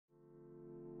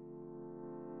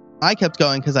I kept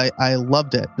going because I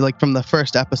loved it, like from the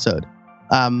first episode.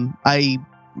 I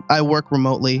work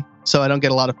remotely, so I don't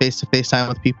get a lot of face-to-face time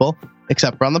with people,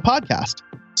 except for on the podcast.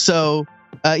 So,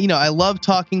 I love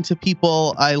talking to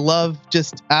people. I love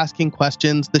just asking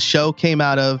questions. The show came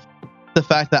out of the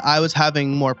fact that I was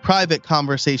having more private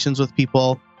conversations with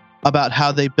people about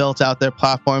how they built out their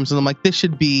platforms. And I'm like,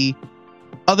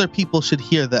 other people should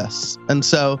hear this. And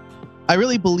so I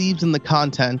really believed in the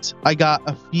content. I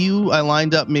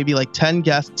lined up maybe like 10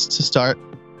 guests to start.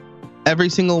 Every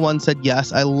single one said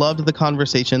yes. I loved the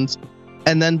conversations.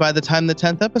 And then by the time the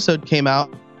 10th episode came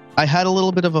out, I had a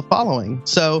little bit of a following.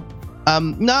 So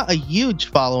not a huge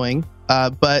following,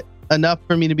 but enough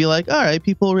for me to be like, all right,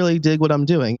 people really dig what I'm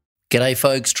doing. G'day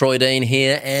folks, Troy Dean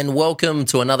here, and welcome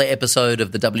to another episode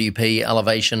of the WP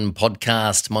Elevation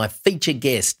podcast. My feature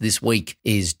guest this week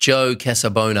is Joe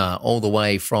Casabona, all the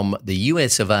way from the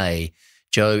US of A.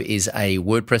 Joe is a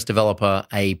WordPress developer,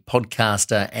 a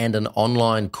podcaster, and an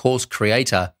online course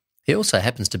creator. He also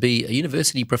happens to be a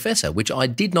university professor, which I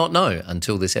did not know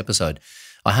until this episode.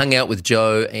 I hung out with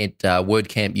Joe at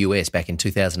WordCamp US back in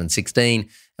 2016,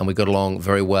 and we got along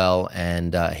very well,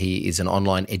 and he is an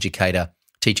online educator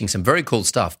teaching some very cool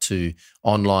stuff to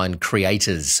online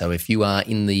creators. So if you are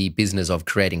in the business of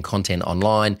creating content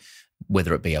online,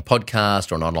 whether it be a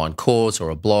podcast or an online course or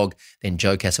a blog, then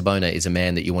Joe Casabona is a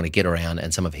man that you want to get around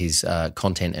and some of his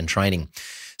content and training.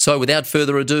 So without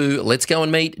further ado, let's go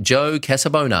and meet Joe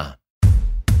Casabona.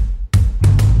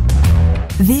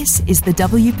 This is the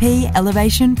WP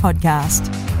Elevation Podcast,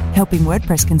 helping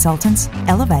WordPress consultants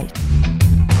elevate.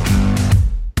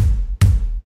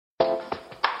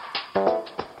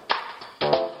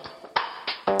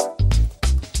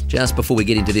 Just before we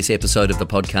get into this episode of the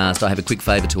podcast, I have a quick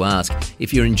favour to ask.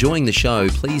 If you're enjoying the show,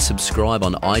 please subscribe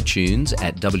on iTunes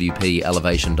at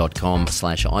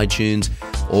wpelevation.com/iTunes.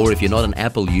 Or if you're not an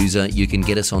Apple user, you can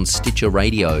get us on Stitcher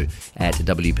Radio at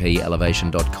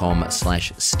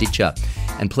wpelevation.com/Stitcher.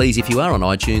 And please, if you are on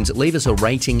iTunes, leave us a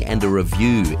rating and a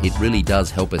review. It really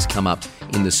does help us come up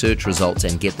in the search results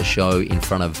and get the show in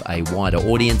front of a wider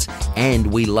audience. And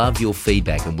we love your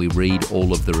feedback and we read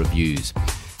all of the reviews.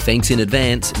 Thanks in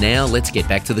advance. Now let's get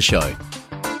back to the show.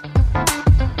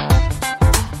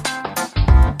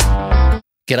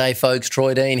 G'day folks,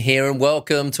 Troy Dean here, and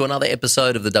welcome to another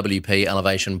episode of the WP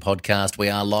Elevation Podcast. We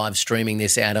are live streaming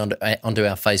this out onto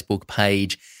our Facebook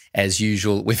page as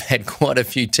usual. We've had quite a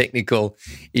few technical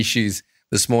issues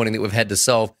this morning that we've had to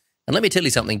solve. And let me tell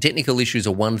you something, technical issues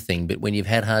are one thing, but when you've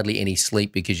had hardly any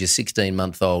sleep because your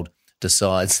 16-month-old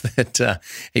decides that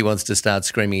he wants to start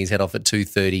screaming his head off at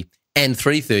 2:30 and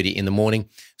 3:30 in the morning,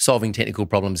 solving technical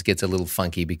problems gets a little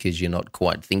funky because you're not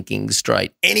quite thinking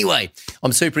straight. Anyway,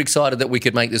 I'm super excited that we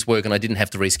could make this work and I didn't have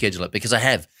to reschedule it because I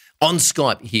have on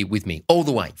Skype here with me, all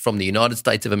the way from the United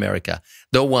States of America,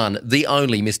 the one, the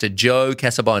only Mr. Joe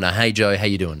Casabona. Hey, Joe, how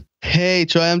you doing? Hey,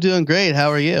 Troy, I'm doing great.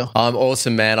 How are you? I'm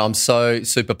awesome, man. I'm so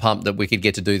super pumped that we could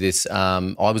get to do this.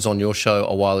 I was on your show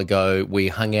a while ago. We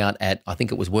hung out at, I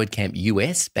think it was WordCamp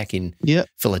US back in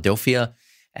Philadelphia.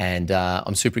 And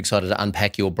I'm super excited to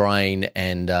unpack your brain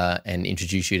and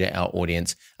introduce you to our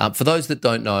audience. For those that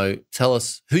don't know, tell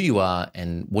us who you are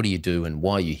and what do you do and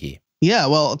why are you here? Yeah,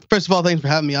 well, first of all, thanks for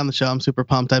having me on the show. I'm super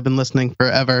pumped. I've been listening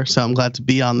forever, so I'm glad to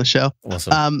be on the show.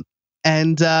 Awesome. I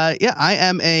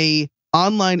am a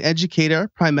online educator,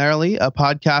 primarily a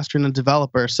podcaster and a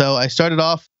developer. So I started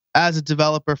off as a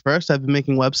developer first. I've been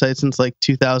making websites since like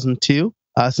 2002,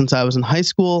 since I was in high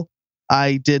school.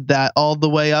 I did that all the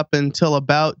way up until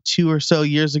about 2 or so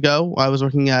years ago. I was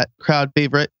working at Crowd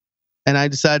Favorite, and I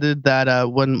decided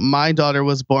that when my daughter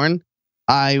was born,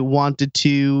 I wanted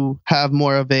to have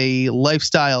more of a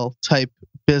lifestyle type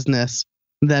business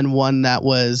than one that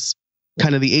was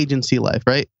kind of the agency life,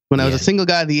 right? When I was a single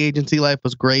guy, the agency life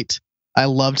was great. I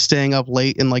loved staying up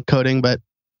late and like coding, but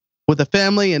with a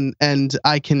family and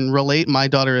I can relate. My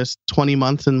daughter is 20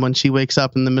 months, and when she wakes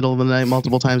up in the middle of the night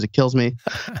multiple times, it kills me.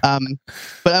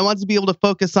 But I wanted to be able to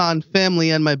focus on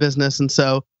family and my business, and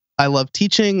so I love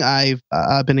teaching. I've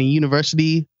been a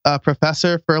university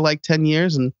professor for like 10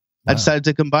 years, and I decided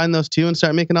to combine those two and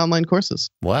start making online courses.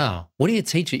 Wow. What do you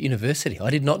teach at university? I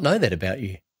did not know that about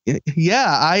you.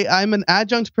 Yeah, I'm an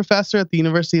adjunct professor at the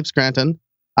University of Scranton.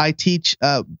 I teach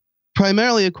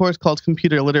primarily a course called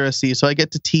computer literacy. So I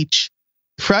get to teach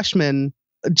freshmen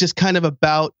just kind of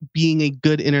about being a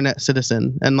good internet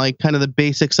citizen and like kind of the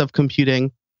basics of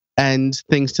computing and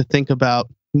things to think about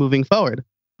moving forward.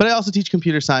 But I also teach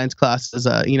computer science classes,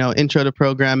 intro to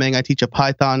programming. I teach a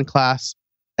Python class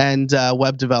and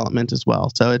web development as well.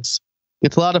 So it's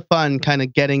it's a lot of fun kind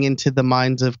of getting into the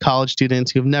minds of college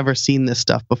students who've never seen this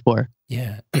stuff before.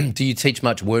 Yeah. Do you teach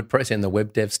much WordPress and the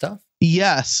web dev stuff?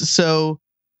 Yes. So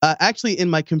actually, in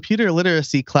my computer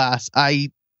literacy class,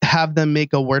 I have them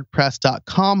make a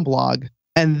WordPress.com blog.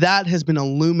 And that has been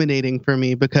illuminating for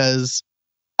me because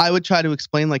I would try to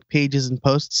explain like pages and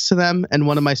posts to them. And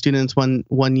one of my students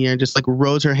one year just like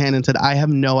rose her hand and said, I have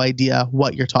no idea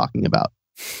what you're talking about.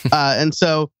 And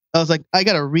so I was like, I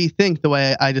got to rethink the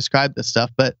way I describe this stuff.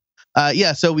 But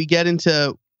yeah, so we get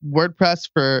into WordPress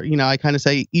for, I kind of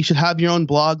say you should have your own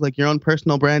blog, like your own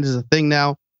personal brand is a thing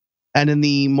now. And in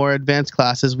the more advanced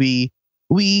classes, we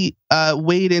wade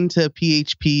into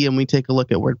PHP and we take a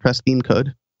look at WordPress theme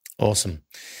code. Awesome.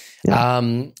 Yeah.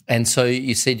 And so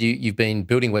you said you've been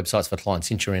building websites for clients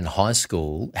since you're in high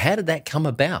school. How did that come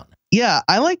about? Yeah,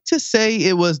 I like to say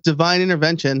it was divine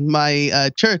intervention.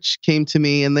 My church came to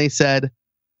me and they said,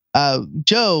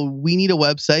 Joe, we need a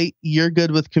website. You're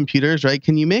good with computers, right?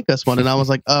 Can you make us one? And I was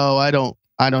like, oh, I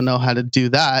don't know how to do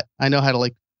that. I know how to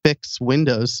like fix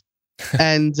Windows.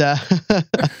 And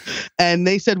and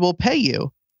they said, we'll pay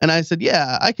you. And I said,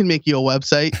 yeah, I can make you a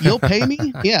website. You'll pay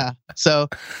me? Yeah. So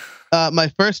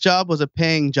my first job was a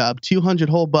paying job, $200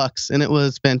 whole bucks, and it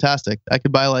was fantastic. I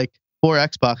could buy like 4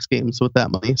 Xbox games with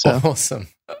that money. So awesome.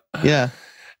 Yeah.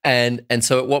 And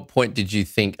so at what point did you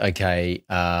think, okay,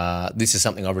 this is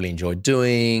something I really enjoy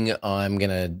doing. I'm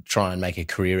going to try and make a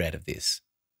career out of this?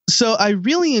 So I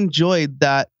really enjoyed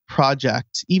that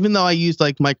project, even though I used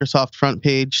like Microsoft Front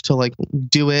Page to like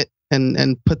do it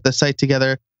and put the site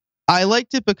together. I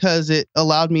liked it because it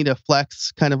allowed me to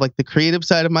flex kind of like the creative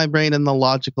side of my brain and the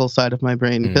logical side of my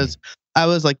brain, because I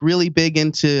was like really big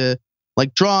into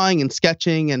like drawing and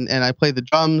sketching and I play the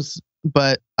drums,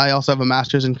 but I also have a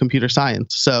master's in computer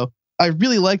science. So I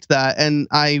really liked that. And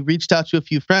I reached out to a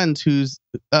few friends who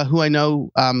I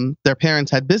know their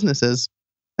parents had businesses.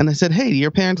 And I said, hey, do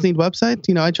your parents need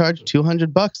websites? I charge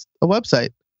 $200 a website.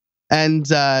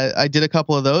 And I did a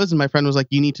couple of those, and my friend was like,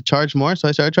 you need to charge more. So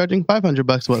I started charging $500 a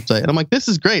website. And I'm like, this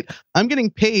is great. I'm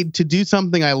getting paid to do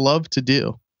something I love to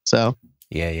do. So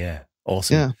yeah.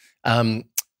 Awesome. Yeah. I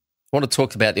want to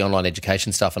talk about the online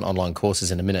education stuff and online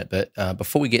courses in a minute. But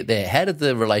before we get there, how did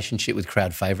the relationship with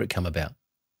Crowd Favorite come about?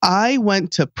 I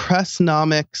went to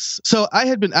Pressnomics. So I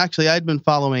had been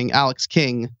following Alex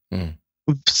King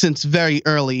since very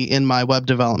early in my web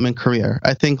development career.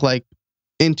 I think like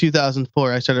in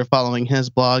 2004, I started following his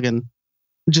blog and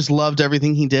just loved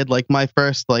everything he did. Like my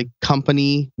first like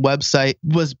company website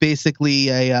was basically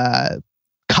a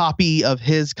copy of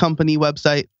his company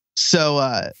website. So,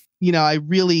 I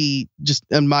really just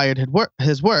admired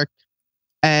his work.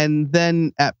 And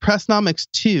then at Pressnomics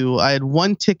 2, I had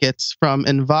won tickets from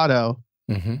Envato.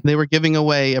 Mm-hmm. They were giving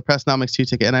away a Pressnomics 2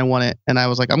 ticket and I won it. And I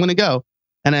was like, I'm going to go.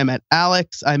 And I met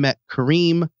Alex, I met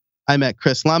Kareem, I met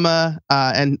Chris Lemma,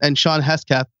 and Sean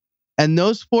Hesketh. And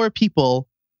those 4 people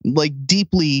like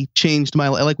deeply changed my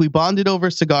life. Like we bonded over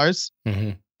cigars.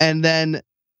 Mm-hmm. And then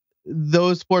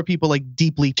those 4 people like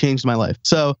deeply changed my life.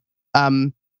 So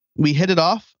we hit it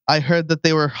off. I heard that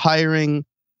they were hiring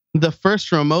the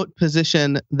first remote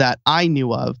position that I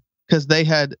knew of, because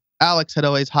Alex had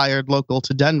always hired local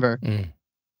to Denver.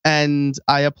 And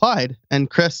I applied, and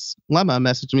Chris Lemma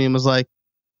messaged me and was like,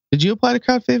 did you apply to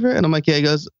Crowd Favorite? And I'm like, yeah. He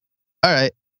goes, all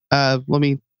right, let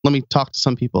me talk to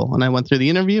some people. And I went through the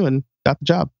interview and got the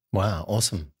job. Wow.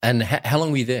 Awesome. And how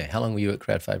long were you there? How long were you at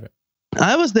Crowd Favorite?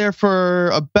 I was there for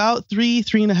about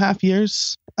 3.5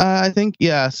 years, I think.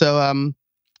 Yeah. So,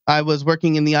 I was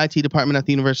working in the IT department at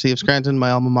the University of Scranton,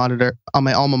 my alma mater,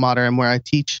 and where I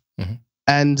teach. Mm-hmm.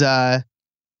 And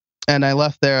I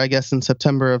left there, I guess, in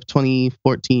September of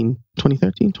 2014.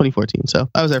 So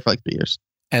I was there for like 3 years.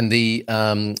 And the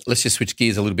let's just switch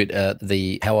gears a little bit.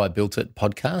 The How I Built It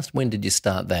podcast. When did you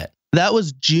start that? That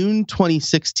was June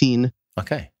 2016.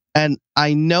 Okay. And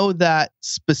I know that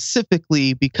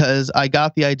specifically because I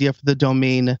got the idea for the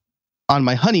domain on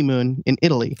my honeymoon in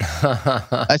Italy.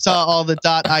 I saw all the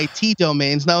 .it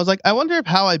domains and I was like, I wonder if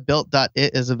How I Built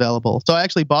 .it is available. So I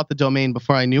actually bought the domain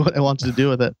before I knew what I wanted to do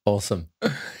with it. Awesome.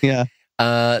 Yeah.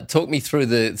 Talk me through.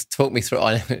 As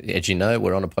you know,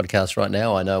 we're on a podcast right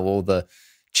now. I know all the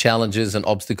challenges and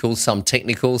obstacles, some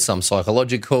technical, some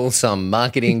psychological, some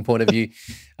marketing point of view.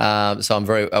 So I'm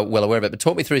very well aware of it. But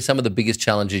talk me through some of the biggest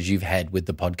challenges you've had with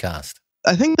the podcast.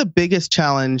 I think the biggest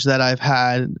challenge that I've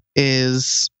had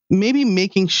is maybe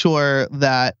making sure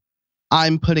that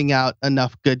I'm putting out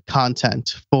enough good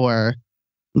content for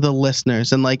the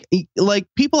listeners. And like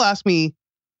people ask me,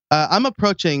 I'm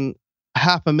approaching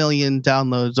 500,000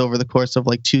 downloads over the course of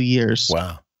like 2 years.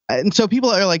 Wow. And so people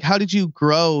are like, how did you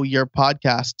grow your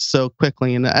podcast so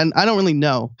quickly? And I don't really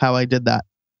know how I did that.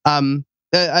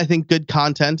 I think good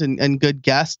content and good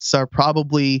guests are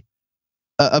probably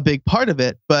a big part of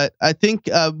it. But I think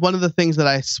one of the things that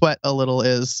I sweat a little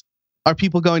is, are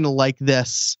people going to like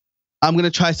this? I'm going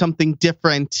to try something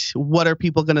different. What are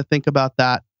people going to think about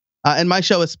that? And my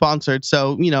show is sponsored.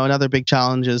 So, another big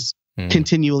challenge is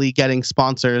continually getting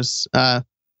sponsors.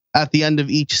 At the end of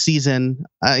each season,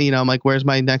 I'm like, where's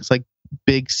my next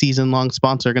big season long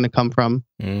sponsor going to come from?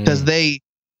 Because they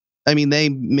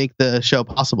make the show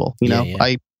possible.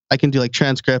 I can do like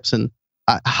transcripts and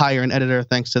hire an editor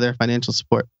thanks to their financial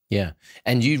support. Yeah.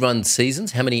 And you run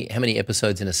seasons? How many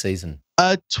episodes in a season?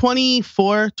 22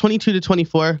 to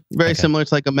 24. Very similar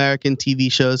to like American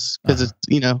TV shows because it's,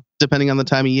 depending on the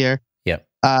time of year. Yeah.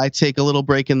 I take a little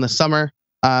break in the summer.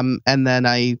 And then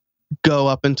I go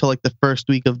up until like the first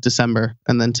week of December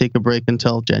and then take a break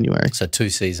until January. So 2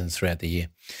 seasons throughout the year.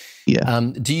 Yeah. How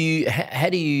do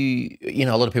you,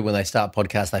 a lot of people when they start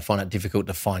podcasts, they find it difficult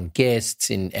to find guests.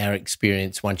 In our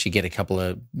experience, once you get a couple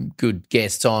of good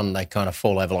guests on, they kind of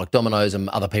fall over like dominoes and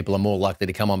other people are more likely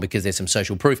to come on because there's some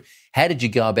social proof. How did you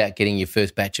go about getting your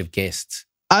first batch of guests?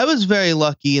 I was very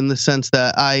lucky in the sense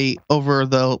that over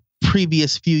the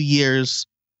previous few years,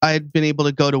 I had been able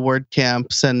to go to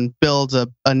WordCamps and build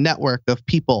a network of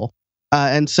people.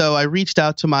 And so I reached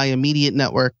out to my immediate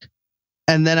network.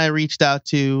 And then I reached out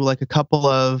to like a couple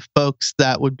of folks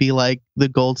that would be like the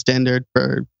gold standard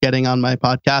for getting on my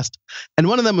podcast. And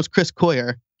one of them was Chris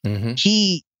Coyier. Mm-hmm.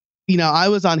 He, I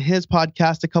was on his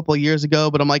podcast a couple of years ago,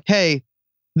 but I'm like, hey,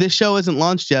 this show isn't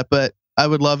launched yet, but I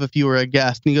would love if you were a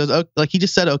guest. And he goes, he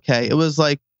just said, okay. It was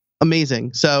like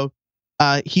amazing. So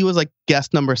he was like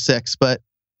guest number 6, but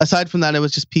aside from that, it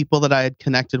was just people that I had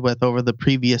connected with over the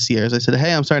previous years. I said,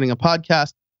 hey, I'm starting a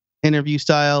podcast, interview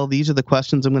style. These are the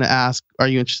questions I'm going to ask. Are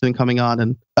you interested in coming on?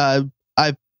 And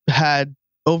I've had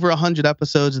over 100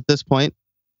 episodes at this point,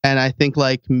 and I think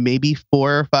like maybe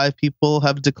 4 or 5 people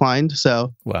have declined.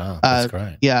 So wow, that's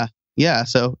great. Yeah.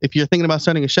 So if you're thinking about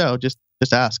starting a show, just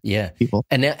ask. People.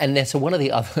 And now, so one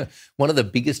of the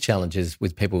biggest challenges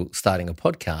with people starting a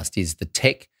podcast is the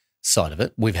tech side of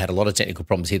it. We've had a lot of technical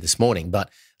problems here this morning, but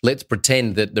let's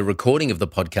pretend that the recording of the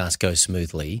podcast goes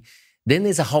smoothly. Then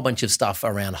there's a whole bunch of stuff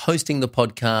around hosting the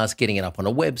podcast, getting it up on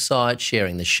a website,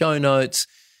 sharing the show notes.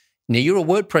 Now, you're a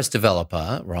WordPress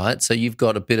developer, right? So you've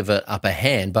got a bit of an upper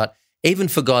hand, but even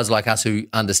for guys like us who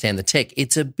understand the tech,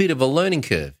 it's a bit of a learning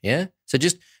curve, yeah? So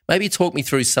just maybe talk me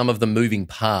through some of the moving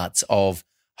parts of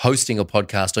hosting a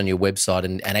podcast on your website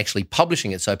and actually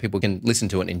publishing it so people can listen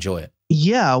to it and enjoy it.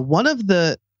 Yeah,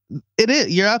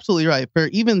 you're absolutely right. For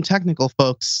even technical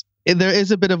folks, there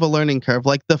is a bit of a learning curve.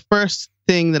 Like the first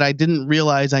thing that I didn't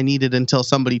realize I needed until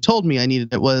somebody told me I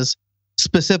needed it was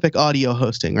specific audio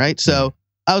hosting, right? So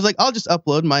I was like, I'll just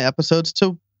upload my episodes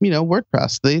to,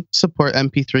 WordPress. They support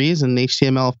MP3s and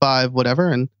HTML5,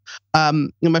 whatever. And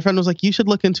my friend was like, you should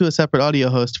look into a separate audio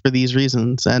host for these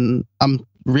reasons. And I'm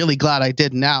really glad I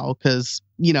did now because,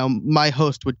 my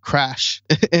host would crash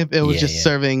if it was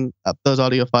serving up those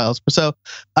audio files. So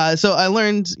I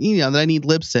learned, that I need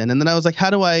Libsyn. And then I was like,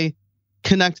 how do I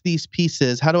connect these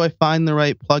pieces? How do I find the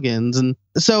right plugins? And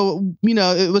so,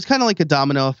 it was kind of like a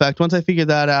domino effect. Once I figured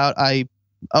that out, I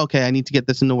need to get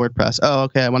this into WordPress. Oh,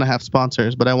 okay. I want to have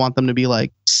sponsors, but I want them to be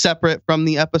like separate from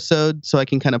the episode so I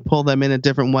can kind of pull them in a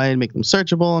different way and make them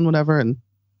searchable and whatever.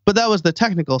 But that was the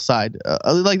technical side.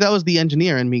 That was the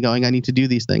engineer in me going, I need to do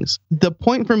these things. The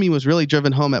point for me was really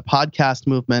driven home at Podcast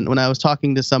Movement when I was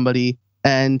talking to somebody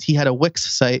and he had a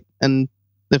Wix site. And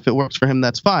if it works for him,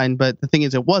 that's fine. But the thing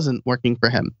is, it wasn't working for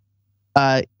him.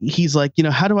 He's like,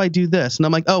 how do I do this? And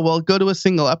I'm like, oh, well, go to a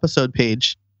single episode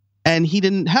page. And he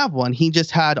didn't have one. He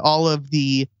just had all of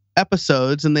the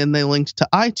episodes and then they linked to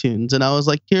iTunes. And I was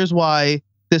like, here's why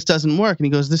this doesn't work. And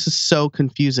he goes, this is so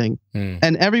confusing.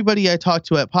 And everybody I talked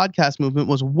to at Podcast Movement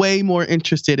was way more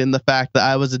interested in the fact that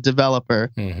I was a developer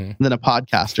than a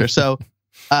podcaster. So,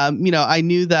 I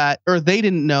knew that, or they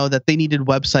didn't know that they needed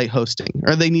website hosting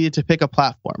or they needed to pick a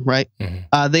platform, right?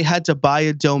 They had to buy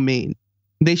a domain.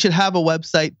 They should have a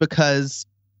website because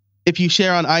if you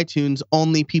share on iTunes,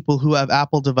 only people who have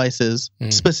Apple devices,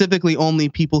 specifically only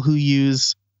people who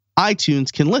use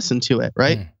iTunes can listen to it,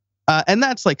 right? And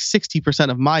that's like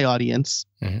 60% of my audience,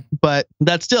 but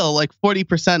that's still like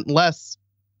 40% less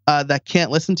that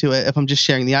can't listen to it if I'm just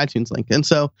sharing the iTunes link. And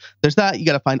so there's that. You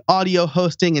got to find audio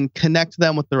hosting and connect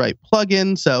them with the right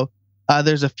plugin. So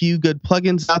there's a few good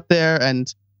plugins out there.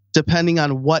 And depending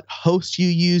on what host you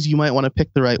use, you might want to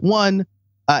pick the right one.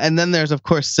 And then there's, of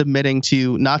course, submitting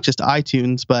to not just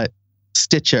iTunes, but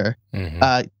Stitcher,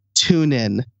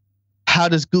 TuneIn, how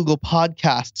does Google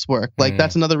Podcasts work? Like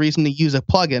that's another reason to use a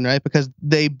plugin, right? Because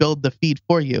they build the feed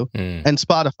for you. And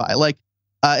Spotify. Like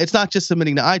it's not just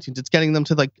submitting to iTunes, it's getting them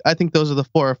to like, I think those are the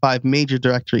 4 or 5 major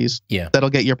directories that'll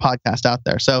get your podcast out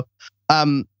there. So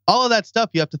all of that stuff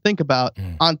you have to think about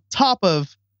on top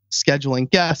of scheduling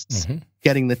guests,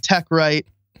 getting the tech right,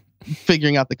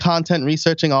 figuring out the content,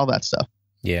 researching, all that stuff.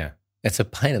 Yeah. It's a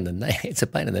pain in the neck. It's a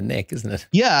pain in the neck, isn't it?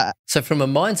 Yeah. So from a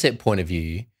mindset point of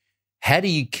view, how do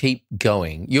you keep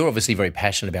going? You're obviously very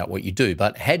passionate about what you do,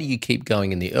 but how do you keep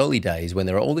going in the early days when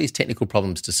there are all these technical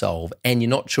problems to solve and you're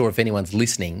not sure if anyone's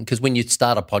listening? Because when you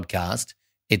start a podcast,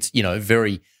 it's,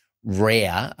 very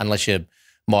rare, unless you're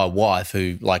my wife,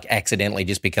 who like accidentally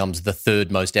just becomes the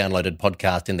 3rd most downloaded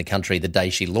podcast in the country the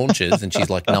day she launches, and she's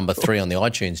like number 3 on the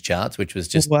iTunes charts, which was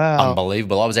just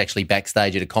unbelievable. I was actually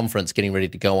backstage at a conference getting ready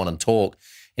to go on and talk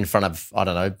in front of,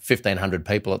 1,500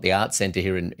 people at the Arts Centre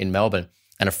here in Melbourne.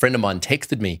 And a friend of mine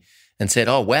texted me and said,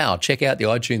 oh, wow, check out the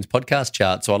iTunes podcast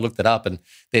chart. So I looked it up and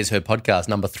there's her podcast,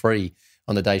 number 3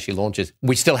 on the day she launches.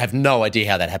 We still have no idea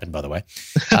how that happened, by the way.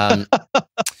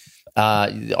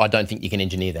 I don't think you can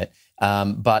engineer that.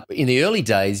 But in the early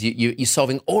days, you're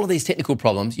solving all of these technical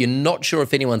problems. You're not sure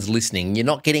if anyone's listening. You're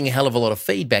not getting a hell of a lot of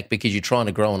feedback because you're trying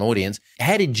to grow an audience.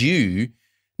 How did you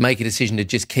make a decision to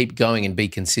just keep going and be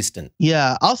consistent?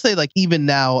 Yeah, I'll say like even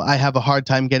now I have a hard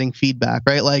time getting feedback,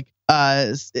 right? Like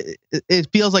it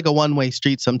feels like a one-way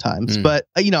street sometimes. But,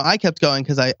 I kept going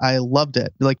because I loved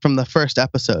it. Like from the first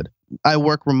episode, I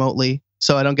work remotely,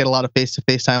 so I don't get a lot of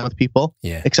face-to-face time with people,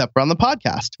 except for on the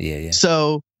podcast. Yeah.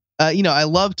 So, I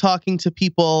love talking to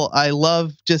people. I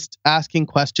love just asking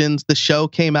questions. The show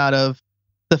came out of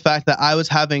the fact that I was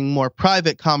having more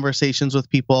private conversations with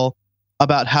people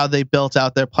about how they built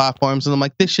out their platforms. And I'm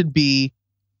like,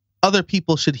 other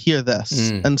people should hear this.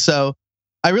 And so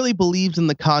I really believed in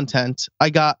the content.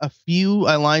 I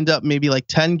lined up maybe like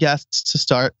 10 guests to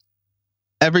start.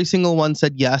 Every single one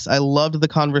said yes. I loved the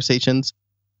conversations.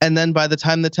 And then by the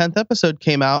time the 10th episode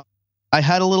came out, I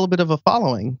had a little bit of a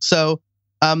following. So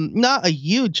not a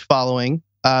huge following,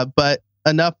 but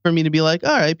enough for me to be like,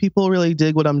 all right, people really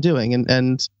dig what I'm doing.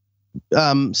 And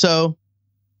so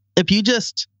if you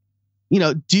just,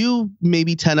 do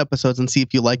maybe 10 episodes and see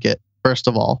if you like it, first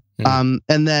of all.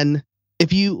 And then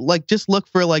if you like, just look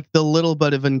for like the little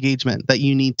bit of engagement that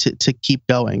you need to keep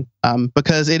going.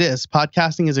 Because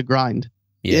podcasting is a grind.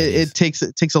 Yeah, it takes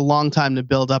a long time to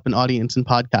build up an audience in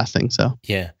podcasting. So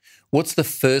yeah. What's the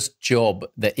first job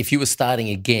that, if you were starting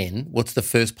again, what's the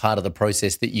first part of the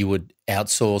process that you would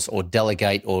outsource or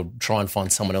delegate or try and find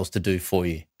someone else to do for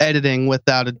you? Editing,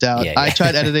 without a doubt. Yeah. I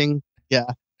tried editing. Yeah.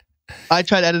 I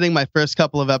tried editing my first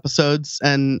couple of episodes,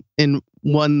 and in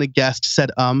one, the guest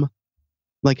said,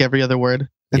 like every other word.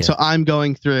 And so I'm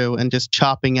going through and just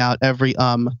chopping out every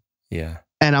Yeah.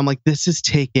 And I'm like, this is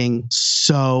taking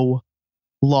so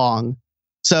long.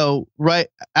 So right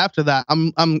after that,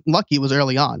 I'm lucky it was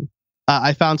early on.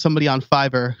 I found somebody on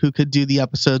Fiverr who could do the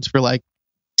episodes for like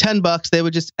 $10. They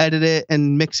would just edit it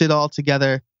and mix it all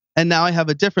together. And now I have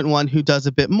a different one who does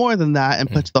a bit more than that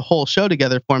and puts the whole show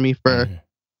together for me for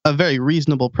a very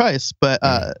reasonable price. But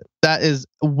that is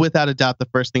without a doubt the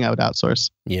first thing I would outsource.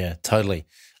 Yeah, totally.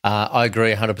 I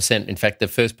agree 100%. In fact, the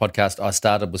first podcast I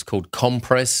started was called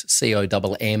Compress,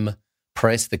 COMM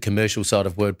Press, the commercial side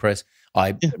of WordPress.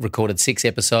 I recorded 6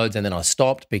 episodes and then I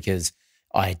stopped because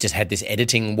I just had this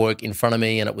editing work in front of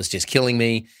me and it was just killing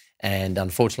me. And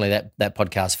unfortunately, that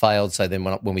podcast failed. So then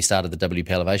when we started the WP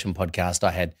Elevation podcast,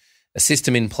 I had a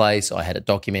system in place. I had it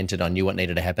documented. I knew what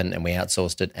needed to happen and we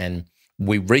outsourced it. And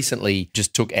we recently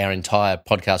just took our entire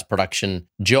podcast production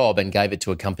job and gave it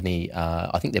to a company,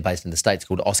 I think they're based in the States,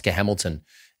 called Oscar Hamilton.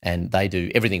 And they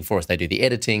do everything for us. They do the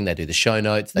editing, they do the show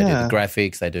notes, they do the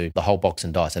graphics, they do the whole box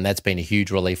and dice. And that's been a huge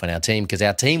relief on our team because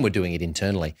our team were doing it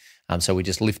internally. So we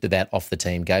just lifted that off the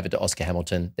team, gave it to Oscar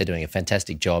Hamilton. They're doing a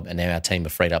fantastic job. And now our team are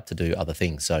freed up to do other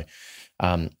things. So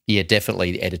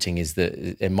definitely the editing is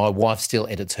and my wife still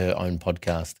edits her own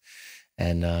podcast.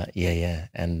 And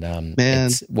and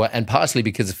and partially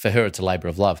because for her it's a labor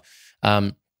of love.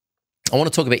 I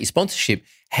want to talk about your sponsorship.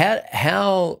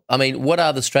 What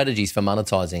are the strategies for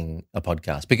monetizing a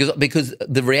podcast? Because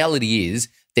the reality is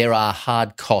there are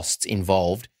hard costs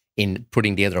involved in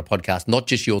putting together a podcast, not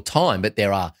just your time, but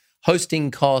there are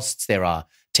hosting costs, there are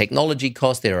technology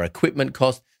costs, there are equipment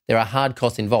costs, there are hard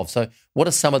costs involved. So what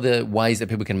are some of the ways that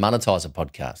people can monetize a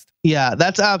podcast? Yeah,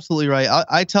 that's absolutely right.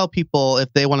 I tell people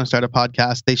if they want to start a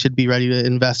podcast, they should be ready to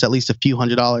invest at least a few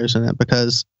 $100s in it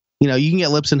because, you can get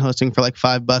Libsyn hosting for like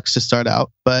 $5 to start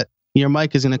out, but your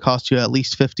mic is going to cost you at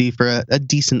least $50 for a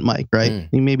decent mic, right?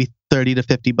 Maybe $30 to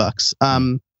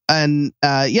 $50. And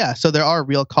so there are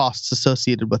real costs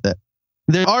associated with it.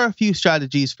 There are a few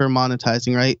strategies for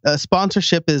monetizing, right?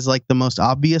 Sponsorship is like the most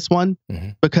obvious one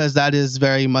because that is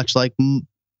very much like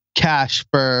cash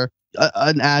for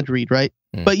an ad read, right?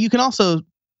 But you can also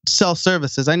sell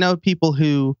services. I know people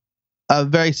who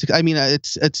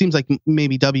it seems like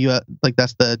maybe that's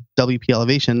the WP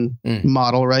Elevation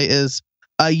model, right? Is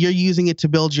you're using it to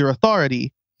build your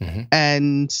authority.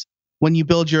 And when you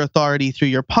build your authority through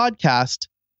your podcast,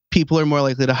 people are more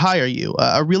likely to hire you.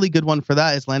 A really good one for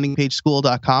that is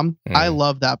landingpageschool.com. I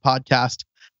love that podcast.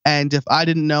 And if I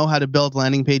didn't know how to build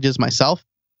landing pages myself,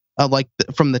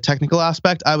 from the technical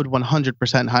aspect, I would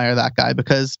 100% hire that guy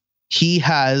because he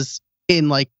has, in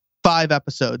like 5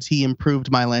 episodes, he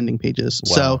improved my landing pages.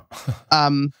 Wow.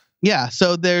 So,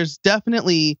 so there's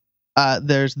definitely,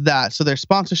 there's that. So there's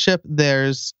sponsorship,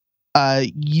 there's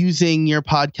using your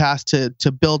podcast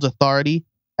to build authority.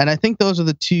 And I think those are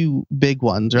the 2 big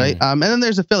ones, right? And then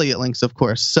there's affiliate links, of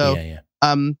course. So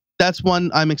that's one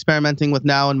I'm experimenting with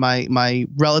now in my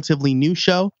relatively new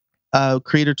show,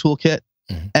 Creator Toolkit.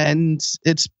 And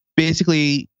it's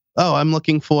basically, I'm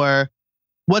looking for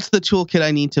what's the toolkit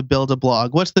I need to build a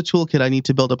blog? What's the toolkit I need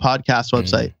to build a podcast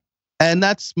website? And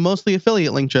that's mostly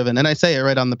affiliate link driven. And I say it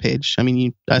right on the page. I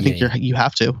mean, I think you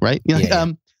have to, right?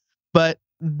 But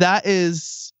that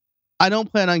is, I don't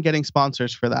plan on getting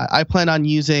sponsors for that. I plan on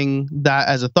using that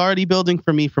as authority building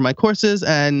for me for my courses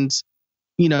and,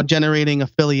 generating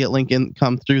affiliate link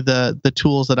income through the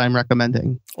tools that I'm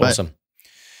recommending. Awesome.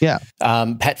 Yeah.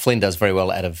 Pat Flynn does very well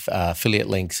out of affiliate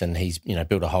links, and he's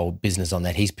built a whole business on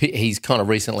that. He's kind of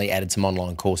recently added some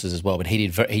online courses as well, but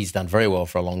he's done very well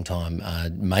for a long time,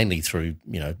 mainly through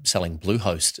selling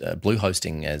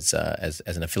Bluehosting as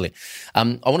an affiliate. I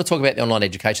want to talk about the online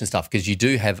education stuff because you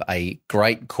do have a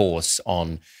great course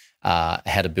on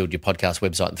how to build your podcast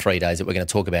website in 3 days that we're going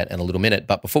to talk about in a little minute.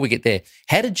 But before we get there,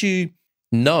 how did you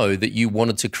know that you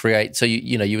wanted to create, so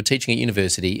you were teaching at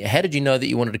university, how did you know that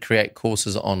you wanted to create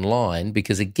courses online?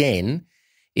 Because again,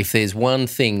 if there's one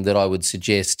thing that I would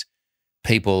suggest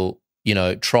people,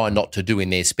 try not to do in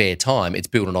their spare time, it's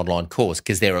build an online course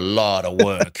because they're a lot of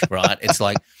work, right? It's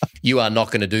like you are not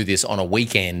going to do this on a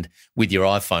weekend with your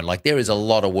iPhone. Like there is a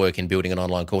lot of work in building an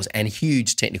online course and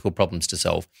huge technical problems to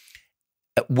solve.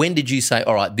 When did you say,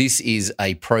 all right, this is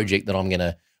a project that I'm going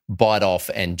to bite off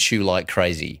and chew like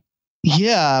crazy?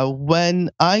 Yeah, when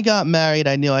I got married,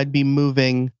 I knew I'd be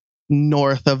moving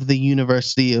south of the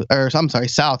University of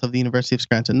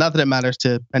Scranton. Not that it matters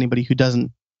to anybody who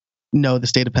doesn't know the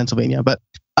state of Pennsylvania, but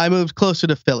I moved closer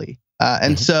to Philly.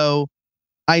 And so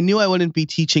I knew I wouldn't be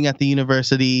teaching at the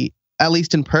university, at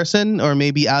least in person, or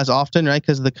maybe as often, right?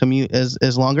 Because the commute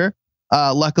is longer.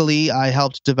 Luckily, I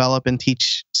helped develop and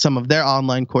teach some of their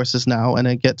online courses now, and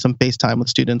I get some FaceTime with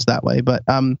students that way. But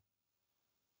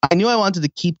I knew I wanted to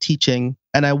keep teaching,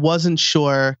 and I wasn't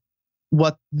sure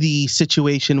what the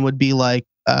situation would be like,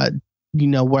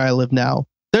 where I live now.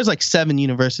 There's like 7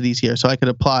 universities here, so I could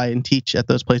apply and teach at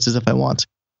those places if I want.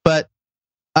 But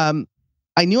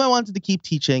I knew I wanted to keep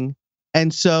teaching.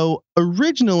 And so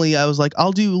originally I was like,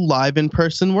 I'll do live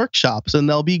in-person workshops, and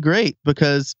they'll be great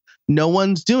because no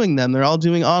one's doing them. They're all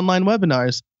doing online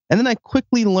webinars. And then I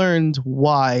quickly learned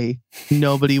why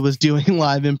nobody was doing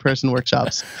live in-person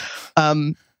workshops.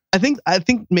 I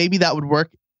think maybe that would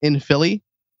work in Philly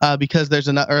because there's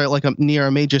near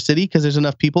a major city because there's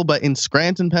enough people. But in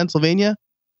Scranton, Pennsylvania,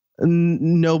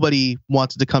 nobody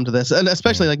wanted to come to this, and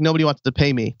especially nobody wanted to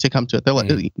pay me to come to it. They're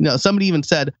like, somebody even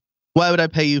said, "Why would I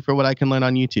pay you for what I can learn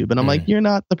on YouTube?" And I'm like, "You're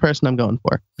not the person I'm going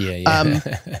for." Yeah.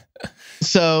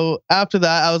 So after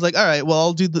that, I was like, "All right,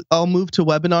 well, I'll move to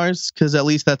webinars because at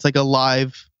least that's like a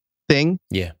live thing."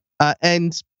 Yeah.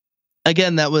 And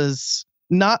again, that was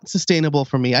not sustainable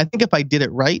for me. I think if I did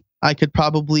it right, I could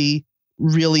probably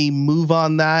really move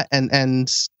on that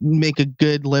and make a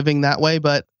good living that way.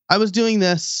 But I was doing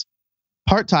this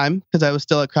part-time because I was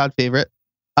still a crowd favorite.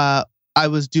 I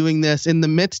was doing this in the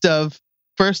midst of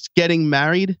first getting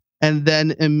married and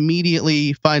then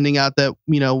immediately finding out that,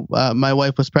 my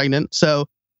wife was pregnant. So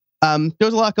there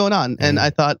was a lot going on. And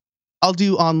I thought I'll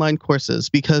do online courses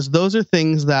because those are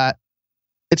things that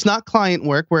it's not client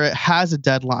work where it has a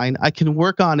deadline. I can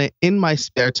work on it in my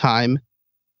spare time,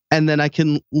 and then I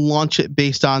can launch it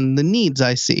based on the needs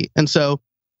I see. And so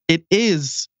it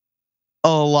is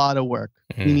a lot of work.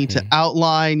 You need to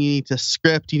outline, you need to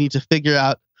script, you need to figure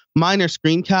out. Mine are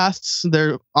screencasts.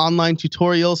 They're online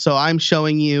tutorials. So I'm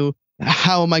showing you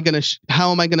how am I going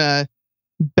to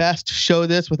best show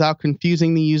this without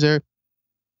confusing the user.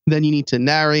 Then you need to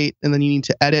narrate, and then you need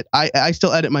to edit. I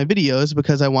still edit my videos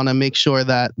because I want to make sure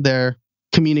that they're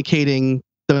communicating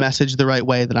the message the right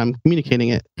way that I'm communicating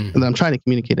it Mhm. and that I'm trying to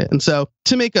communicate it. And so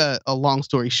to make a long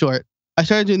story short, I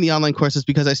started doing the online courses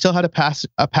because I still had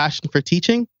a passion for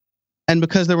teaching. And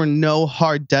because there were no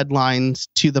hard deadlines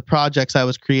to the projects I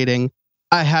was creating,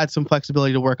 I had some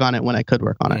flexibility to work on it when I could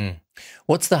work on it.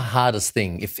 What's the hardest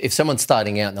thing? If someone's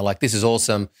starting out and they're like, this is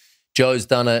awesome, Joe's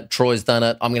done it, Troy's done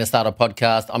it, I'm going to start a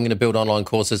podcast, I'm going to build online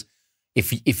courses.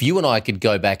 If you and I could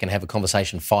go back and have a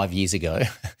conversation 5 years ago,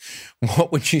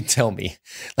 what would you tell me?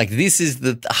 Like, this is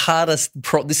the hardest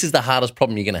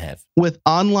problem you're going to have. With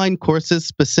online courses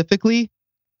specifically,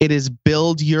 it is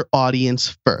build your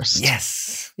audience first.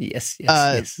 Yes. Because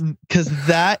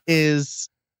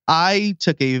I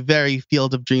took a very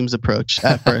Field of Dreams approach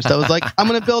at first. I was like, I'm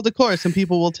going to build a course and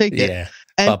people will take it. Yeah.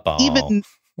 And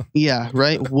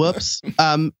right. Whoops.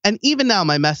 And even now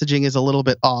my messaging is a little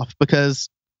bit off because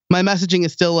my messaging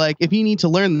is still like, if you need to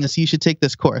learn this, you should take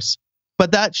this course.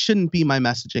 But that shouldn't be my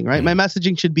messaging, right? My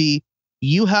messaging should be,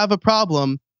 you have a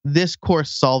problem, this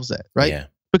course solves it, right? Yeah.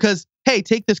 Because, hey,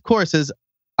 take this course as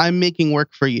I'm making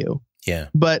work for you. Yeah.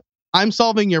 But I'm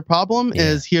solving your problem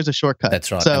is here's a shortcut.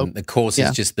 That's right. So and the course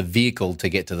is just the vehicle to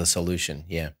get to the solution.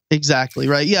 Yeah. Exactly.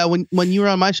 Right. Yeah. When you were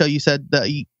on my show, you said that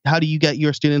how do you get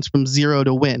your students from zero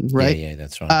to win? Right. Yeah,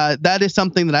 that's right. That is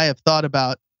something that I have thought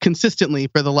about consistently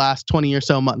for the last 20 or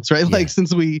so months, right? Yeah. Like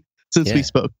since we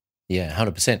spoke. Yeah,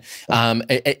 100%.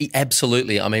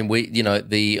 Absolutely. I mean,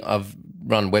 I've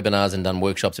run webinars and done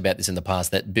workshops about this in the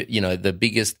past. That the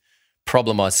biggest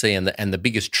problem I see and the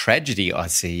biggest tragedy I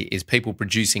see is people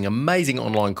producing amazing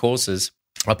online courses.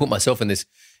 I put myself in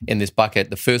this bucket.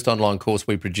 The first online course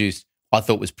we produced, I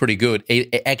thought was pretty good.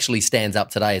 It actually stands up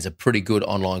today as a pretty good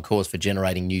online course for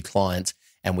generating new clients,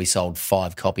 and we sold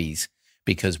 5 copies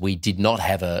because we did not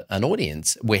have an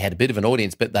audience. We had a bit of an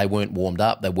audience, but they weren't warmed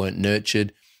up. They weren't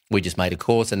nurtured. We just made a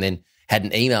course and then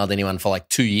hadn't emailed anyone for like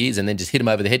 2 years and then just hit them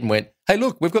over the head and went, hey,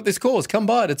 look, we've got this course. Come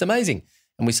buy it. It's amazing.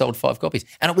 And we sold 5 copies.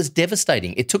 And it was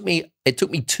devastating. It took me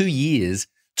 2 years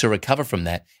to recover from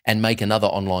that and make another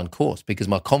online course because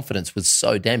my confidence was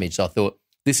so damaged. I thought,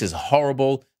 this is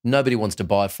horrible. Nobody wants to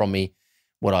buy from me.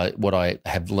 What I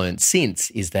have learned since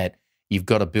is that you've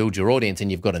got to build your audience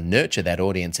and you've got to nurture that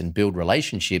audience and build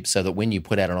relationships so that when you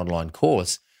put out an online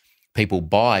course, people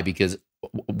buy because,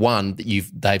 one,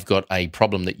 they've got a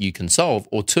problem that you can solve,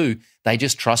 or two, they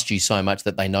just trust you so much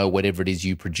that they know whatever it is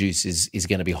you produce is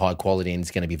going to be high quality and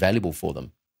it's going to be valuable for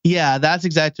them. Yeah, that's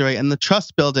exactly right. And the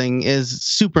trust building is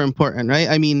super important, right?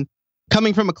 I mean,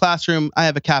 coming from a classroom, I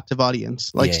have a captive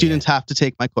audience. Like students have to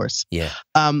take my course. Yeah.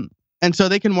 And so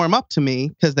they can warm up to me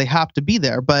because they have to be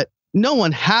there, but no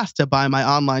one has to buy my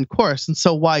online course. And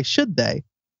so why should they?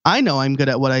 I know I'm good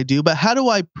at what I do, but how do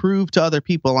I prove to other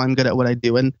people I'm good at what I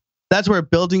do? And that's where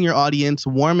building your audience,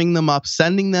 warming them up,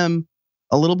 sending them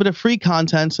a little bit of free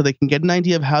content so they can get an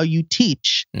idea of how you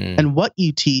teach and what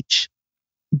you teach,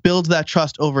 builds that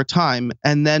trust over time.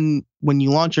 And then when you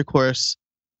launch your course,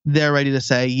 they're ready to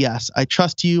say, yes, I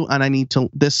trust you and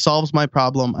this solves my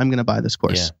problem. I'm going to buy this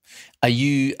course.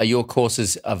 Yeah. Are your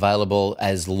courses available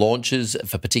as launches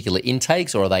for particular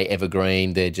intakes, or are they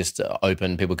evergreen? They're just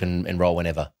open. People can enroll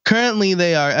whenever. Currently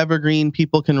they are evergreen.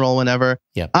 People can enroll whenever.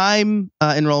 Yeah. I'm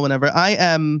enroll whenever. I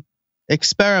am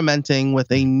experimenting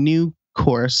with a new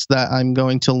course that I'm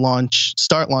going to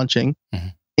start launching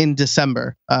in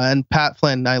December. And Pat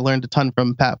Flynn, I learned a ton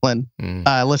from Pat Flynn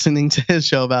listening to his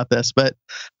show about this, but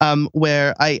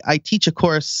where I teach a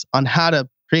course on how to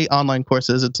create online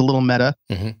courses. It's a little meta,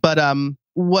 but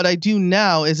what I do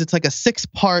now is it's like a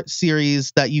 6-part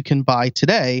series that you can buy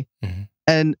today.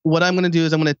 And what I'm going to do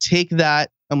is I'm going to take that,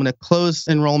 I'm going to close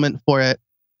enrollment for it.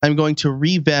 I'm going to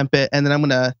revamp it, and then I'm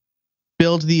going to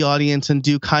build the audience and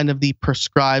do kind of the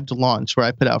prescribed launch where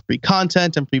I put out free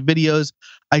content and free videos.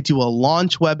 I do a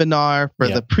launch webinar for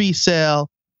the pre-sale,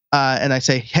 and I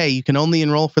say, hey, you can only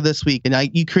enroll for this week, and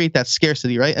you create that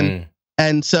scarcity, right?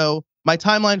 And so my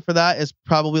timeline for that is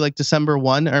probably like December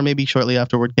 1 or maybe shortly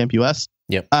after WordCamp US.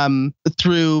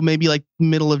 Through maybe like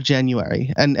middle of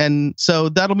January, and so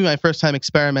that'll be my first time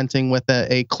experimenting with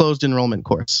a closed enrollment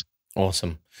course.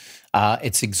 Awesome.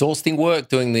 It's exhausting work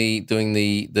doing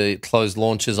the closed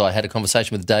launches. I had a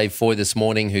conversation with Dave Foy this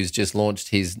morning, who's just launched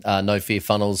his No Fear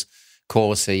Funnels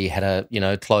course. He had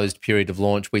a closed period of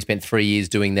launch. We spent 3 years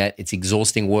doing that. It's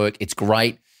exhausting work. It's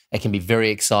great. It can be very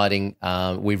exciting.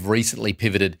 We've recently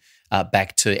pivoted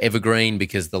back to evergreen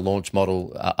because the launch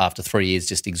model after 3 years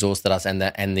just exhausted us. And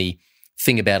the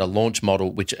thing about a launch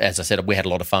model, which, as I said, we had a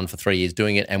lot of fun for 3 years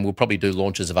doing it, and we'll probably do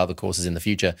launches of other courses in the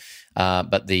future.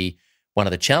 But one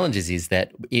of the challenges is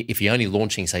that if you're only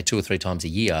launching, say, 2 or 3 times a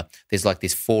year, there's like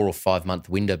this 4 or 5 month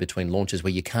window between launches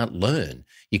where you can't learn,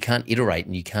 you can't iterate,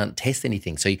 and you can't test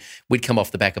anything. So we'd come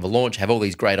off the back of a launch, have all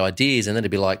these great ideas, and then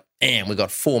it'd be like, damn, we've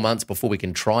got 4 months before we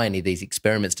can try any of these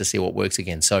experiments to see what works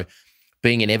again. So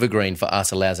being an evergreen for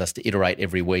us allows us to iterate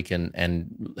every week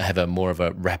and have a more of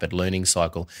a rapid learning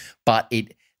cycle. But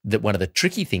one of the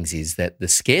tricky things is that the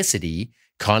scarcity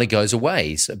kind of goes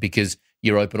away because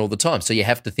you're open all the time. So you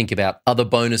have to think about other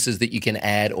bonuses that you can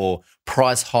add or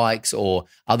price hikes or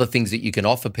other things that you can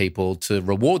offer people to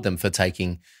reward them for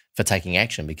taking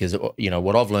action. Because,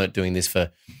 what I've learned doing this for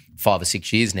 5 or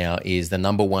 6 years now is the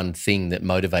number one thing that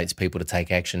motivates people to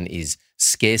take action is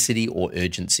scarcity or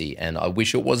urgency. And I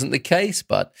wish it wasn't the case,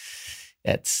 but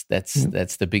that's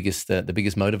the biggest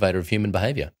motivator of human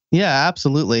behavior. Yeah,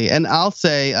 absolutely. And I'll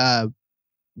say,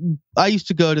 I used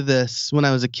to go to this when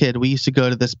I was a kid. We used to go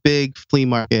to this big flea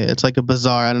market. It's like a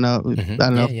bazaar. I don't know.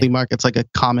 If flea market's like a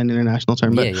common international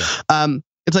term, but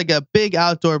it's like a big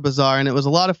outdoor bazaar, and it was a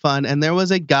lot of fun. And there was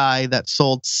a guy that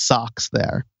sold socks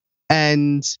there,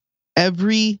 and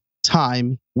every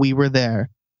time we were there,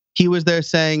 he was there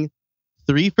saying,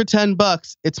 3 for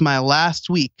 $10. It's my last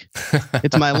week.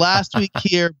 It's my last week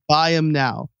here. Buy them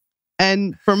now.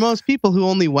 And for most people who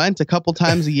only went a couple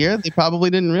times a year, they probably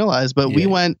didn't realize. But we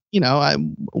went,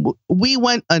 we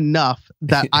went enough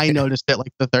that I noticed it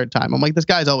like the 3rd time. I'm like, this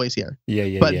guy's always here.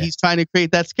 But he's trying to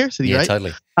create that scarcity, right?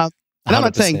 Totally. And I'm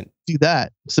not saying do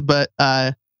that, but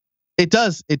it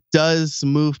does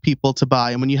move people to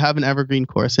buy. And when you have an evergreen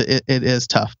course, it is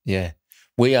tough. Yeah.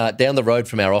 We are down the road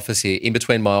from our office here. In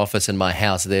between my office and my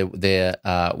house, there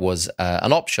was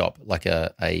an op shop, like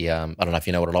I don't know if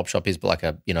you know what an op shop is, but like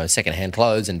a secondhand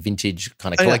clothes and vintage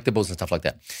kind of collectibles and stuff like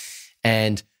that.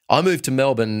 And I moved to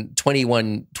Melbourne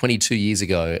 22 years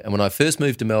ago, and when I first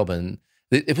moved to Melbourne,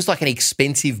 it was like an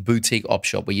expensive boutique op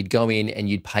shop where you'd go in and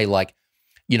you'd pay like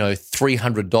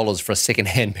 $300 for a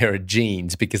secondhand pair of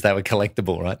jeans because they were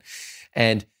collectible, right?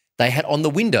 And they had on the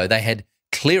window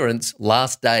clearance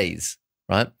last days.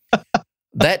 Right?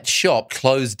 That shop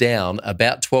closed down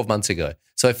about 12 months ago.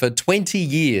 So for 20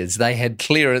 years, they had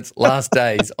clearance last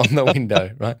days on the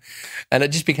window, right? And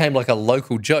it just became like a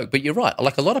local joke. But you're right.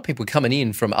 Like a lot of people coming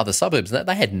in from other suburbs,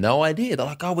 they had no idea. They're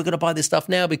like, oh, we're going to buy this stuff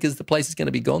now because the place is going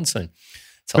to be gone soon.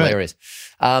 It's hilarious.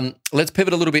 Right. Let's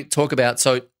pivot a little bit, talk about,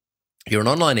 so you're an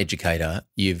online educator.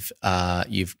 You're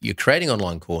creating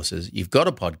online courses. You've got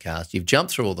a podcast. You've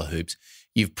jumped through all the hoops.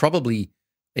 You've probably,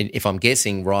 if I'm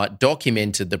guessing right,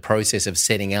 documented the process of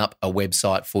setting up a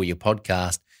website for your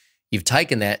podcast. You've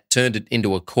taken that, turned it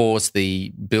into a course,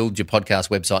 the Build Your Podcast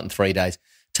Website in 3 days.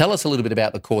 Tell us a little bit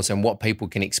about the course and what people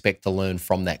can expect to learn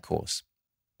from that course.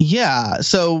 Yeah.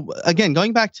 So again,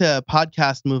 going back to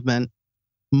podcast movement,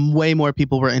 way more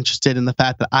people were interested in the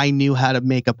fact that I knew how to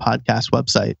make a podcast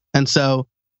website. And so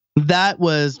that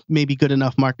was maybe good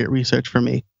enough market research for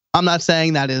me. I'm not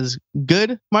saying that is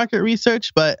good market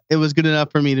research, but it was good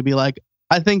enough for me to be like,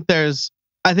 I think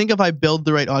if I build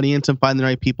the right audience and find the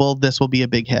right people, this will be a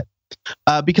big hit.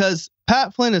 Because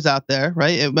Pat Flynn is out there,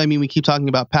 right? I mean, we keep talking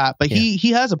about Pat, but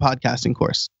he has a podcasting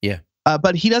course. Yeah.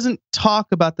 But he doesn't talk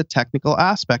about the technical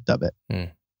aspect of it.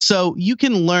 So you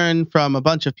can learn from a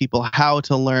bunch of people how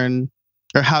to learn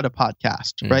or how to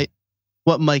podcast, right?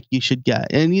 What mic you should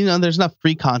get. And, there's enough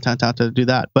free content out there to do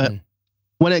that. But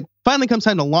when it finally comes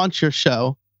time to launch your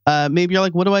show, maybe you're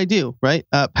like, what do I do, right?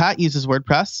 Pat uses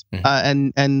WordPress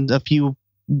and a few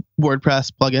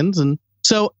WordPress plugins. And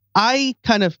so I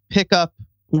kind of pick up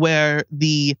where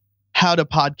the how to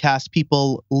podcast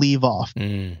people leave off.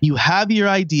 You have your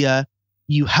idea,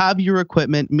 you have your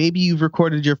equipment, maybe you've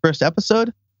recorded your first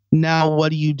episode. Now, what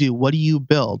do you do? What do you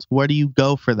build? Where do you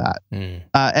go for that?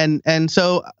 And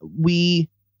so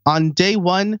on day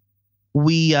one,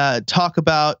 we talk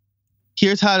about,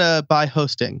 here's how to buy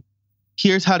hosting.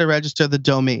 Here's how to register the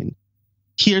domain.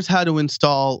 Here's how to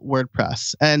install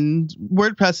WordPress. And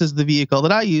WordPress is the vehicle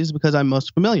that I use because I'm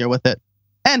most familiar with it.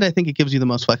 And I think it gives you the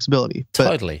most flexibility.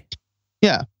 Totally.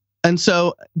 Yeah. And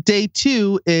so day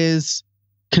 2 is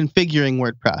configuring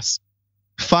WordPress,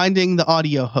 finding the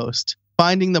audio host,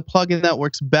 finding the plugin that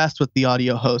works best with the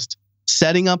audio host,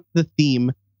 setting up the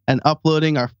theme, and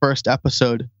uploading our first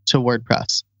episode to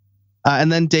WordPress.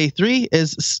 And then day 3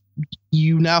 is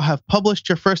you now have published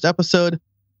your first episode.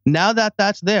 Now that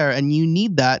that's there and you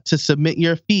need that to submit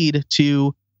your feed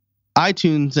to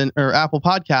iTunes or Apple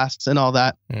Podcasts and all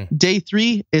that, day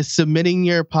 3 is submitting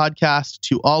your podcast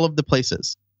to all of the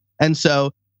places. And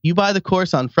so you buy the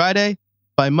course on Friday.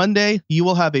 By Monday, you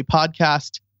will have a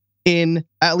podcast in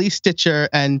at least Stitcher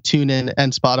and TuneIn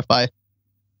and Spotify.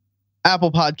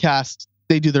 Apple Podcasts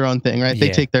do their own thing, right?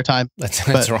 They take their time.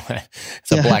 That's right.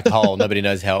 It's a black hole. Nobody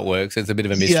knows how it works. It's a bit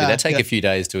of a mystery. They take a few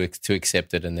days to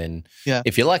accept it, and then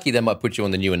if you're lucky, they might put you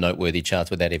on the new and noteworthy charts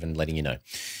without even letting you know.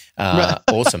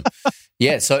 Awesome.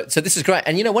 Yeah, so this is great.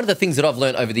 And one of the things that I've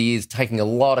learned over the years, taking a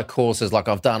lot of courses, like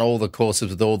I've done all the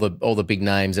courses with all the big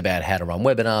names about how to run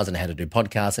webinars and how to do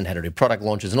podcasts and how to do product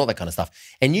launches and all that kind of stuff.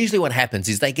 And usually what happens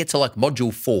is they get to like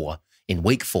module 4 in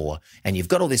week 4, and you've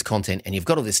got all this content and you've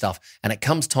got all this stuff, and it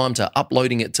comes time to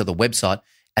uploading it to the website.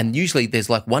 And usually there's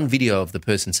like one video of the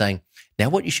person saying, now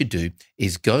what you should do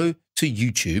is go to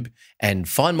YouTube and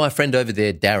find my friend over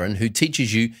there, Darren, who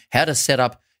teaches you how to set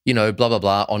up blah, blah,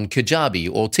 blah, on Kajabi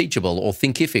or Teachable or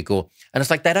Thinkific. And it's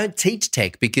like they don't teach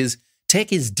tech because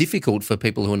tech is difficult for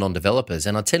people who are non-developers.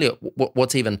 And I tell you,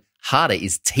 what's even harder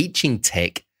is teaching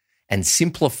tech and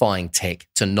simplifying tech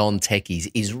to non-techies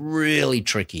is really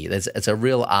tricky. It's a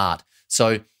real art.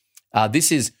 So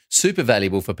this is super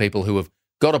valuable for people who have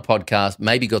got a podcast,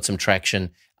 maybe got some traction,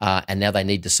 and now they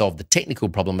need to solve the technical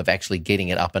problem of actually getting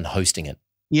it up and hosting it.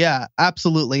 Yeah,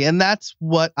 absolutely. And that's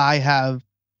what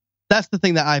that's the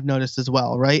thing that I've noticed as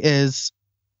well, right? Is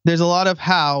there's a lot of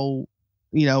how,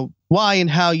 why and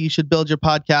how you should build your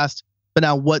podcast, but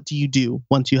now what do you do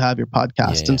once you have your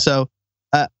podcast? And so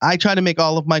I try to make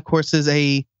all of my courses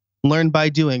a learn by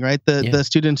doing, right? The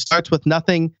student starts with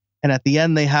nothing, and at the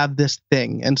end they have this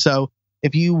thing. And so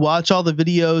if you watch all the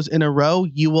videos in a row,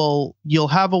 you'll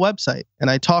have a website, and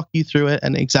I talk you through it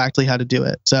and exactly how to do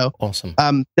it. So awesome.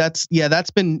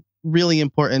 That's been really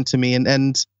important to me.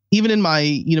 And even in my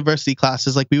university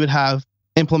classes, like we would have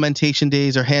implementation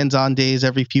days or hands-on days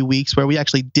every few weeks where we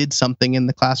actually did something in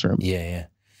the classroom. Yeah.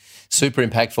 Super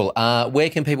impactful. Where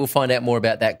can people find out more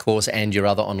about that course and your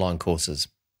other online courses?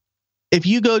 If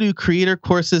you go to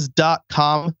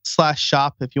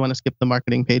creatorcourses.com/shop, if you want to skip the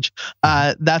marketing page,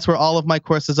 that's where all of my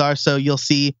courses are. So you'll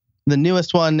see the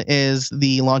newest one is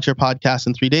the Launch Your Podcast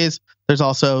in 3 days. There's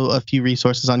also a few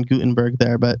resources on Gutenberg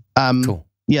there, but cool.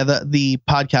 Yeah, the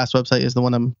podcast website is the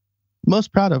one I'm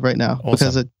most proud of right now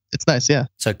because it's nice. Yeah.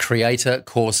 So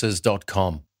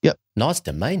creatorcourses.com. Yep. Nice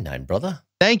domain name, brother.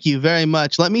 Thank you very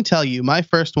much. Let me tell you, my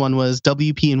first one was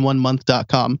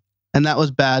wpin1month.com, and that was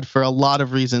bad for a lot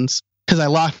of reasons because I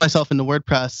locked myself into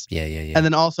WordPress. Yeah. And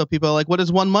then also people are like, what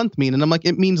does 1 month mean? And I'm like,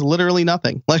 it means literally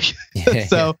nothing. Like,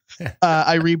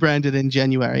 I rebranded in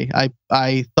January.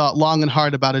 I thought long and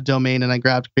hard about a domain, and I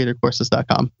grabbed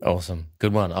creatorcourses.com. Awesome.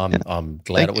 Good one. I'm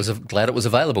glad it was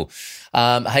available.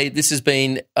 Hey, this has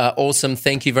been awesome.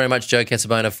 Thank you very much, Joe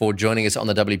Casabona, for joining us on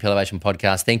the WP Elevation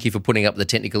podcast. Thank you for putting up the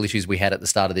technical issues we had at the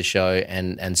start of this show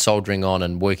and soldiering on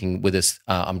and working with us.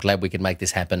 I'm glad we could make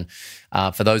this happen.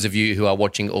 For those of you who are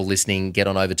watching or listening, get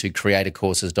on over to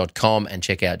creatorcourses.com and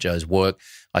check out Joe's work.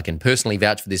 I can personally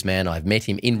vouch for this man. I've met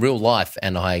him in real life,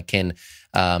 and I can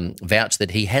vouch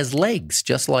that he has legs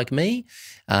just like me,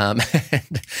 and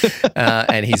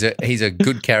he's a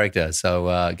good character.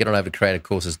 So get on over to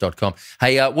creatorcourses.com.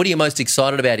 Hey, what are you most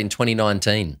excited about in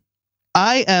 2019?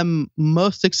 I am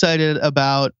most excited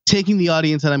about taking the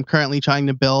audience that I'm currently trying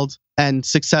to build and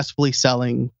successfully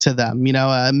selling to them.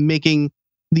 Making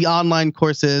the online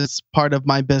courses part of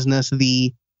my business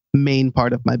the main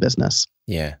part of my business.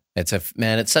 Yeah. It's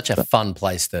such a fun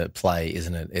place to play,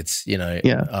 isn't it? It's,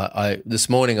 this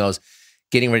morning I was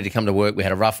getting ready to come to work. We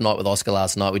had a rough night with Oscar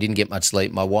last night. We didn't get much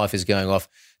sleep. My wife is going off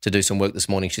to do some work this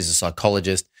morning. She's a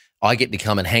psychologist. I get to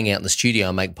come and hang out in the studio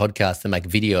and make podcasts and make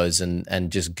videos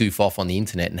and just goof off on the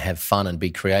internet and have fun and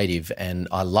be creative. And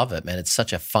I love it, man. It's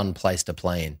such a fun place to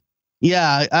play in.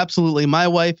 Yeah, absolutely. My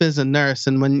wife is a nurse,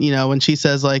 and when she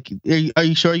says like, "Are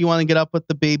you sure you want to get up with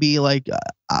the baby?" Like,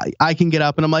 I can get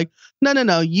up, and I'm like,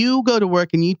 "No. You go to work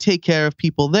and you take care of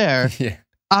people there. Yeah.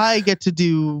 I get to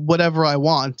do whatever I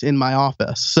want in my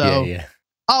office." So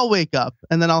I'll wake up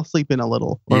and then I'll sleep in a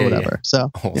little or whatever. Yeah.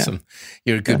 So awesome.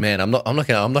 You're a good man. I'm not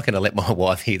gonna let my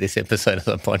wife hear this episode of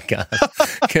the podcast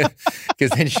because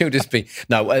then she'll just be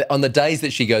on the days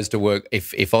that she goes to work.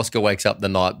 If Oscar wakes up the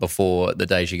night before the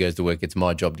day she goes to work, it's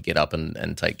my job to get up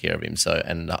and take care of him. So,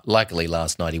 and luckily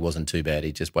last night he wasn't too bad.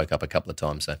 He just woke up a couple of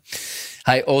times. So,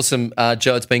 hey, awesome,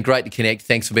 Joe. It's been great to connect.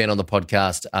 Thanks for being on the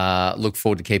podcast. Look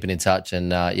forward to keeping in touch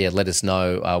and let us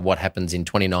know what happens in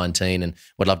 2019, and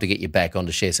would love to get you back on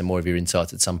to share some more of your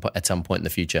insights at some point in the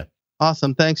future.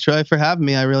 Awesome. Thanks, Troy, for having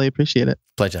me. I really appreciate it.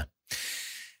 Pleasure.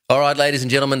 All right, ladies and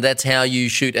gentlemen, that's how you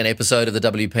shoot an episode of the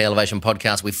WP Elevation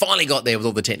podcast. We finally got there with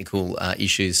all the technical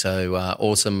issues, so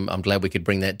awesome. I'm glad we could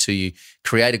bring that to you.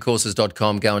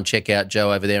 Creatorcourses.com. Go and check out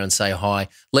Joe over there and say hi.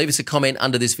 Leave us a comment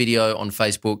under this video on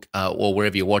Facebook or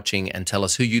wherever you're watching and tell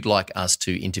us who you'd like us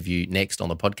to interview next on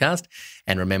the podcast.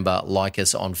 And remember, like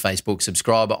us on Facebook,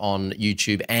 subscribe on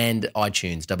YouTube and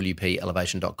iTunes.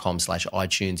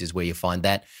 WPElevation.com/iTunes is where you find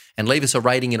that. And leave us a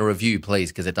rating and a review,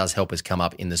 please, because it does help us come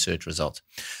up in the search results.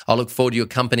 I look forward to your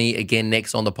company again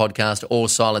next on the podcast or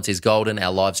Silence is Golden,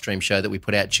 our live stream show that we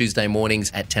put out Tuesday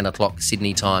mornings at 10 o'clock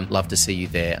Sydney time. Love to see you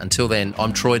there. Until then,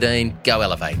 I'm Troy Dean. Go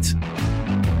Elevate.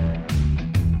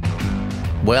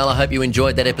 Well, I hope you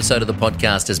enjoyed that episode of the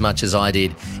podcast as much as I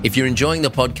did. If you're enjoying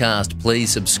the podcast, please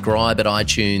subscribe at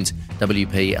iTunes.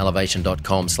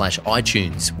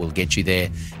 WPElevation.com/iTunes will get you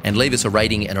there, and leave us a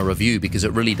rating and a review because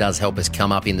it really does help us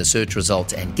come up in the search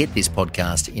results and get this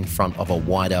podcast in front of a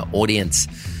wider audience.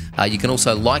 You can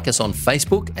also like us on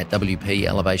Facebook at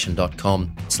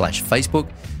WPElevation.com/Facebook.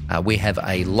 We have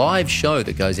a live show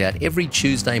that goes out every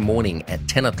Tuesday morning at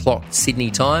 10 o'clock Sydney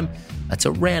time. It's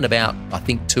around about, I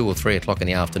think, 2 or 3 o'clock in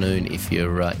the afternoon if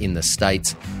you're in the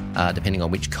States, depending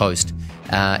on which coast.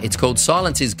 It's called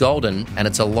Silence is Golden, and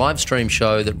it's a live stream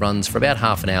show that runs for about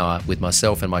half an hour with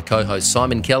myself and my co-host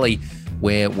Simon Kelly,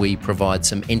 where we provide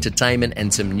some entertainment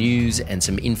and some news and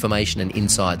some information and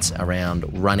insights around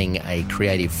running a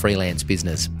creative freelance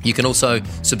business. You can also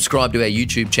subscribe to our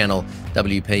YouTube channel,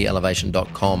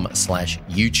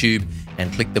 WPElevation.com/YouTube,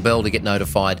 and click the bell to get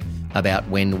notified about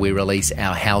when we release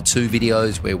our how-to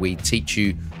videos where we teach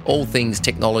you all things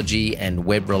technology and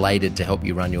web related to help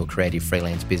you run your creative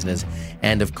freelance business.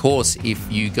 And of course, if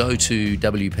you go to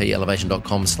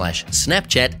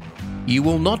WPElevation.com/Snapchat, you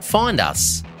will not find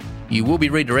us. You will be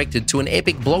redirected to an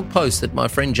epic blog post that my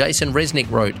friend Jason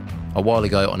Resnick wrote a while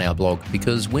ago on our blog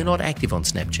because we're not active on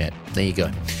Snapchat. There you go.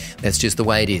 That's just the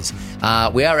way it is.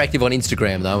 We are active on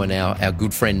Instagram, though, and our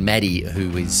good friend Maddie,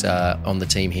 who is on the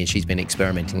team here, she's been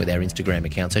experimenting with our Instagram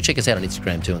account. So check us out on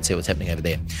Instagram too and see what's happening over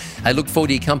there. I look forward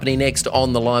to your company next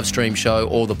on the live stream show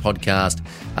or the podcast.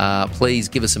 Please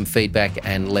give us some feedback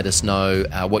and let us know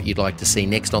what you'd like to see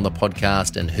next on the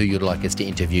podcast and who you'd like us to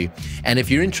interview. And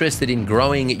if you're interested in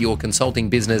growing your consulting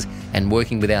business and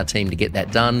working with our team to get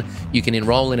that done, you can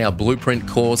enroll in our Blueprint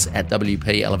course at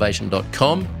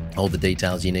WPElevation.com. All the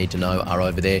details you need to know are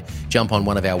over there. Jump on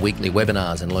one of our weekly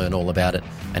webinars and learn all about it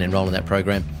and enroll in that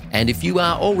program. And if you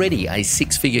are already a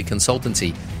six-figure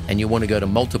consultancy and you want to go to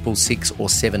multiple 6 or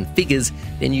 7 figures,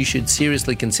 then you should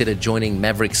seriously consider joining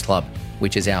Mavericks Club,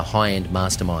 which is our high-end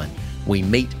mastermind. We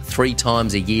meet 3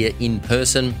 times a year in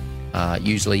person,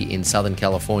 usually in Southern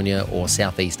California or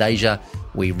Southeast Asia.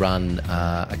 We run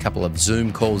a couple of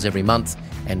Zoom calls every month,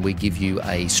 and we give you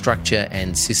a structure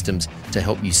and systems to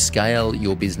help you scale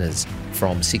your business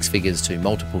from 6 figures to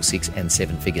multiple 6 and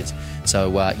 7 figures.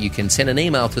 So you can send an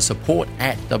email to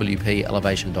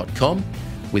support@WPElevation.com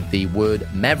with the word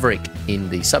Maverick in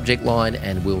the subject line,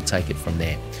 and we'll take it from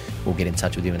there. We'll get in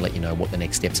touch with you and let you know what the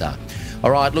next steps are.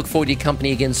 All right, look forward to your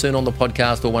company again soon on the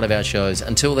podcast or one of our shows.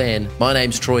 Until then, my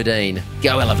name's Troy Dean.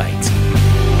 Go Elevate.